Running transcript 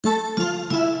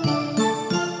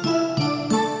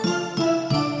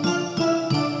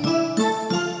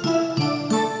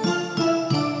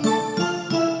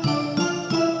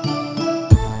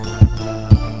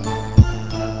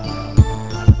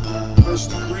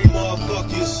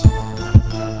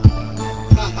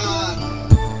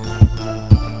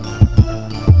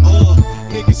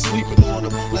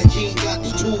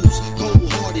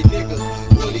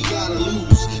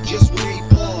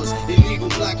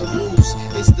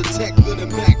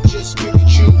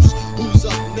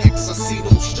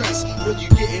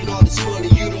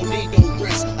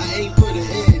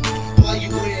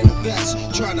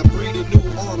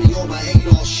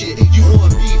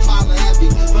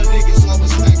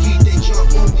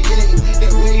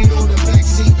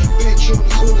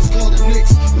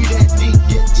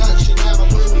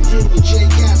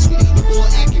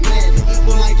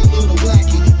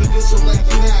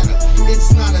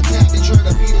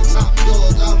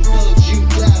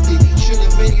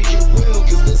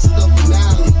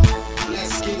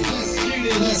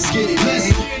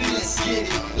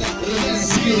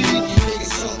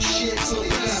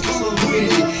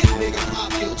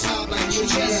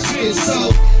spin. So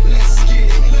let's get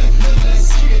it,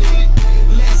 let's get it,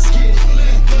 let's get it, let's get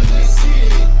it,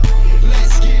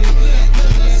 let's get it,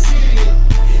 let's get it,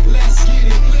 let's get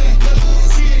it, let's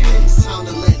get it. It's time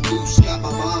to let loose, got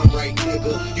my mind right,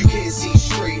 nigga. You can't see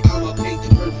straight, I'ma paint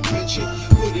the perfect picture.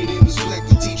 Put it in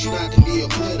perspective, teach you not to be a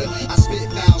quitter. I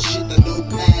spit foul shit, the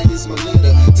notepad is my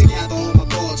litter. To gather all my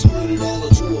thoughts, put it all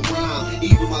into a rhyme.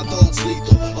 Even my thoughts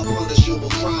lethal, a punishable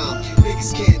crime.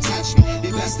 Niggas can't touch me,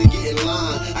 they best to get in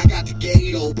line. I got the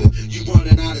gate open, you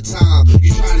running out of time.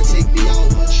 You trying to take me out,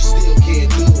 but you still can't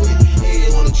do it.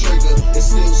 Hand on the trigger, and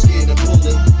still scared to pull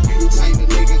it. You the type of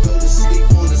nigga go to sleep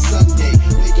on a Sunday,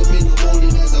 wake up in the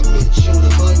morning as a bitch on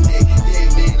a Monday. Damn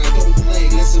man, I don't play,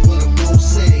 listen what I'm gon'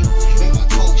 say. If I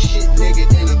talk shit, nigga,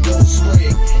 then I'm gon' spray.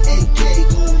 AK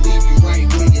gon' leave you right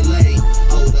where you lay.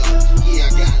 Hold up, yeah,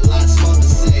 I got lots more to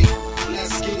say.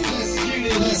 Let's get it, let's get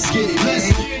it, let's get it,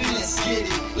 let's get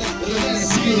it, let's get it,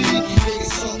 let's get it.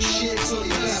 Niggas talk shit, so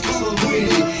you left on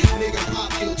with it. Nigga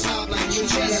pop your top like you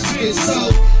just spit. So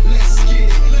let's get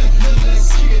it, let's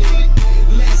get it,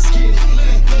 let's get it, let's get it,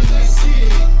 let's get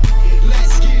it,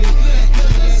 let's get it,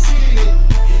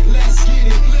 let's get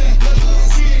it, let's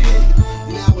get it.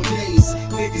 Nowadays,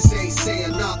 niggas ain't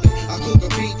saying nothing. I cook a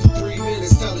beat for 3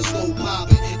 minutes, tell us no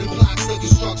poppin'. The block's the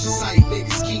construction site,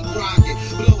 niggas keep rockin',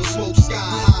 blowin' smoke sky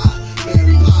high.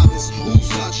 Mary Poppins, who's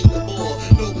touching the ball?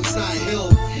 No, it's not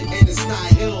him, and it's not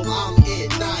him. I'm it,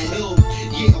 not him.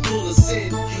 Yeah, I'm full of sin,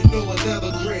 no one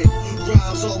never grin.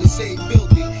 Rhymes always stay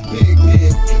filthy, big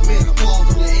pin. Man, I fall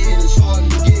from the end, it's harder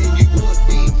to get. You want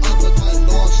beef, uppercut,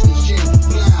 launch the shit.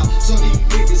 Blow, so these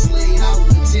niggas laid out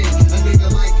in the tent. A nigga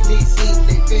like me, eating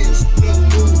they fins, no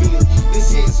moving.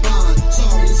 This here's mine,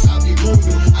 sorry to stop you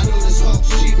grooving. I know this talk's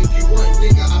cheap, if you want,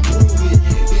 nigga, I prove it.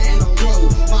 The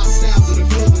NRO, my styles and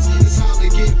influence. It's time to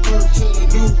give birth to the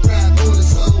new rap on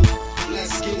its own.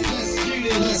 Let's get it, let's get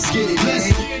it, let's get it, let's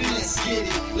get it, let's get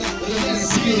it,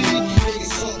 let's get it.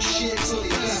 Niggas talk shit, so you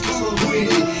left on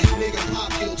with it. Nigga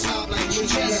pop your top like you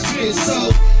just spit. So